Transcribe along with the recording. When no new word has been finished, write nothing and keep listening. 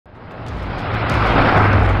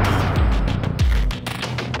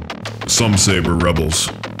Some say we're rebels,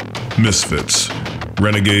 misfits,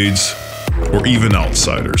 renegades, or even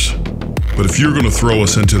outsiders. But if you're gonna throw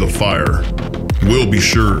us into the fire, we'll be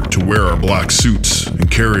sure to wear our black suits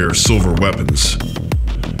and carry our silver weapons.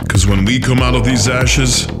 'Cause when we come out of these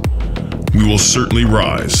ashes, we will certainly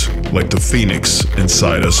rise like the phoenix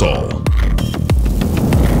inside us all.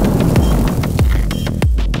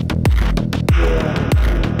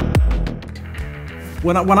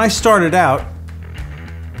 When I started out,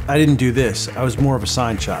 I didn't do this. I was more of a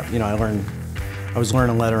sign shop. You know, I was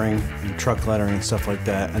learning lettering and truck lettering and stuff like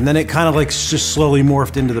that. And then it kind of like just slowly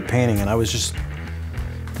morphed into the painting, and I was just,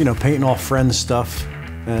 you know, painting all friends' stuff,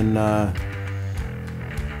 and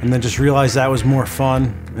then just realized that was more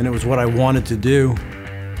fun, and it was what I wanted to do.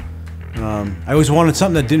 I always wanted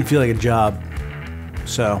something that didn't feel like a job,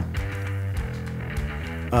 so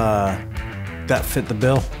that fit the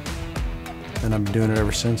bill, and I've been doing it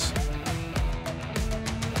ever since.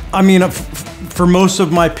 I mean, for most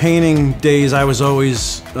of my painting days, I was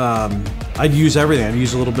always, I'd use everything. I'd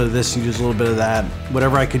use a little bit of this and use a little bit of that,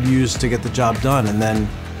 whatever I could use to get the job done. And then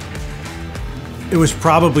it was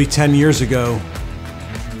probably 10 years ago,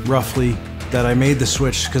 roughly, that I made the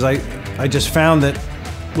switch, because I just found that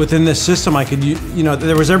within this system I could, you know,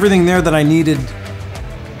 there was everything there that I needed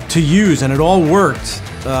to use, and it all worked.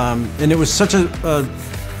 And it was such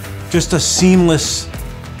just a seamless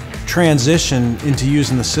transition into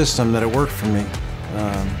using the system that it worked for me.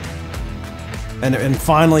 And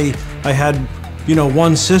finally I had, you know,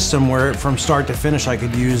 one system where from start to finish I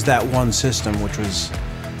could use that one system, which was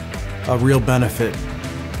a real benefit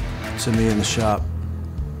to me in the shop.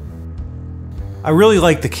 I really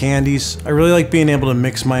like the candies. I really like being able to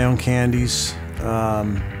mix my own candies.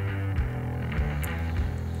 And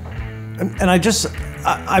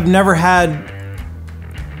I've never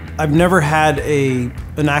had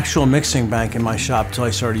an actual mixing bank in my shop until I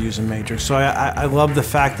started using Matrix. So I love the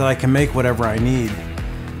fact that I can make whatever I need.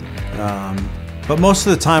 But most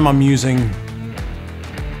of the time I use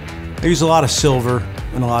a lot of silver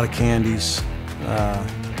and a lot of candies.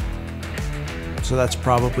 So that's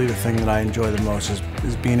probably the thing that I enjoy the most,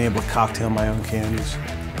 is being able to cocktail my own candies.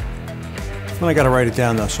 And I gotta write it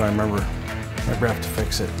down though, so I remember I have to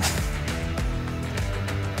fix it.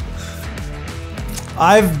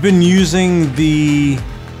 I've been using the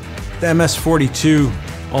MS-42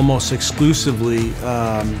 almost exclusively.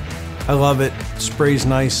 I love it. Sprays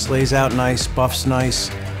nice, lays out nice, buffs nice.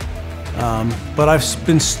 But I've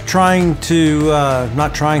been trying to,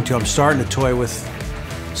 I'm starting to toy with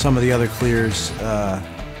some of the other clears,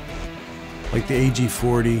 like the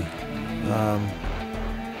AG40.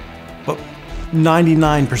 But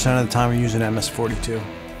 99% of the time I'm using MS-42.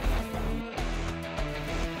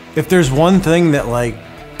 If there's one thing that like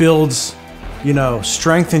builds, you know,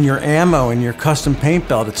 strength in your ammo and your custom paint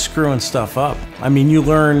belt, it's screwing stuff up. I mean, you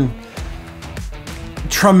learn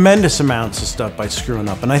tremendous amounts of stuff by screwing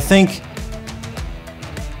up. And I think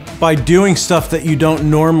by doing stuff that you don't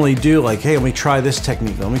normally do, like, hey, let me try this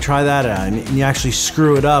technique, let me try that out, and you actually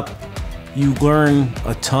screw it up, you learn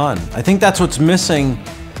a ton. I think that's what's missing,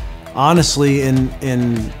 honestly,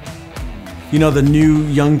 in you know, the new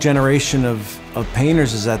young generation of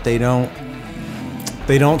painters, is that they don't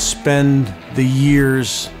spend the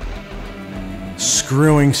years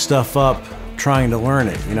screwing stuff up trying to learn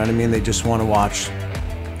it. You know what I mean? They just want to watch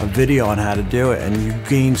a video on how to do it, and you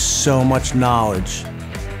gain so much knowledge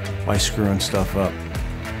by screwing stuff up.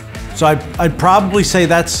 So I'd probably say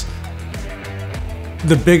that's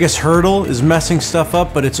the biggest hurdle, is messing stuff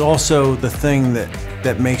up, but it's also the thing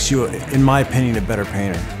that makes you, in my opinion, a better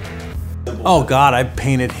painter. Oh God, I've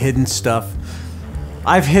painted hidden stuff.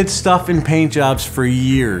 I've hid stuff in paint jobs for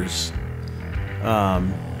years.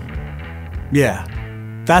 Yeah,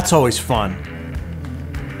 that's always fun.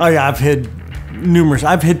 Oh yeah, I've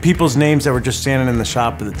hid people's names that were just standing in the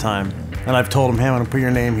shop at the time. And I've told them, hey, I'm gonna put your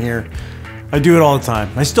name here. I do it all the time.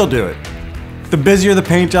 I still do it. The busier the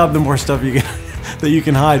paint job, the more stuff you can that you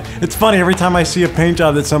can hide. It's funny, every time I see a paint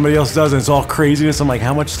job that somebody else does and it's all craziness, I'm like,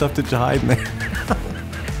 how much stuff did you hide in there?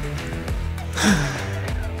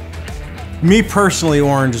 Me personally,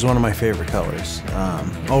 orange is one of my favorite colors.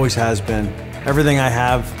 Always has been. Everything I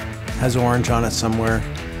have has orange on it somewhere.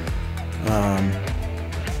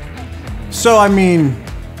 So I mean,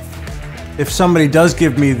 if somebody does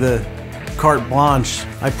give me the carte blanche,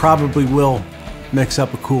 I probably will mix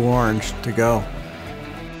up a cool orange to go.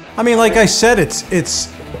 I mean, like I said, it's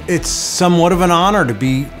somewhat of an honor to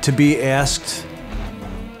be asked,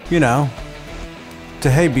 you know, to,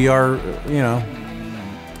 hey, be our, you know,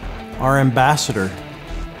 our ambassador.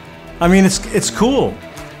 I mean, it's cool.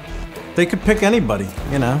 They could pick anybody,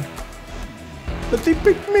 you know, but they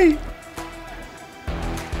picked me.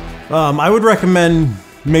 I would recommend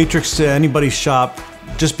Matrix to anybody's shop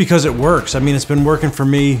just because it works. I mean, it's been working for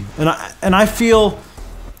me, and I feel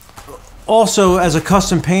also as a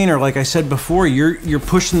custom painter, like I said before, you're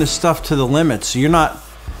pushing this stuff to the limit. So you're not,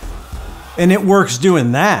 and it works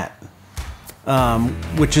doing that,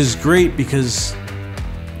 which is great, because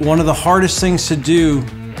one of the hardest things to do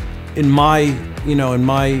in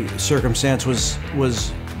my circumstance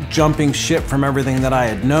was jumping ship from everything that I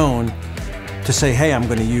had known to say, hey, I'm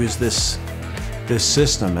going to use this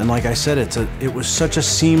system. And like I said, it was such a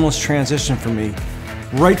seamless transition for me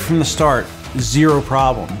right from the start, zero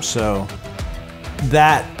problem. So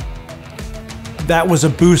that was a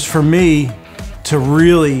boost for me to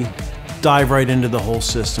really dive right into the whole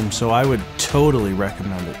system. So I would totally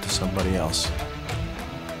recommend it to somebody else.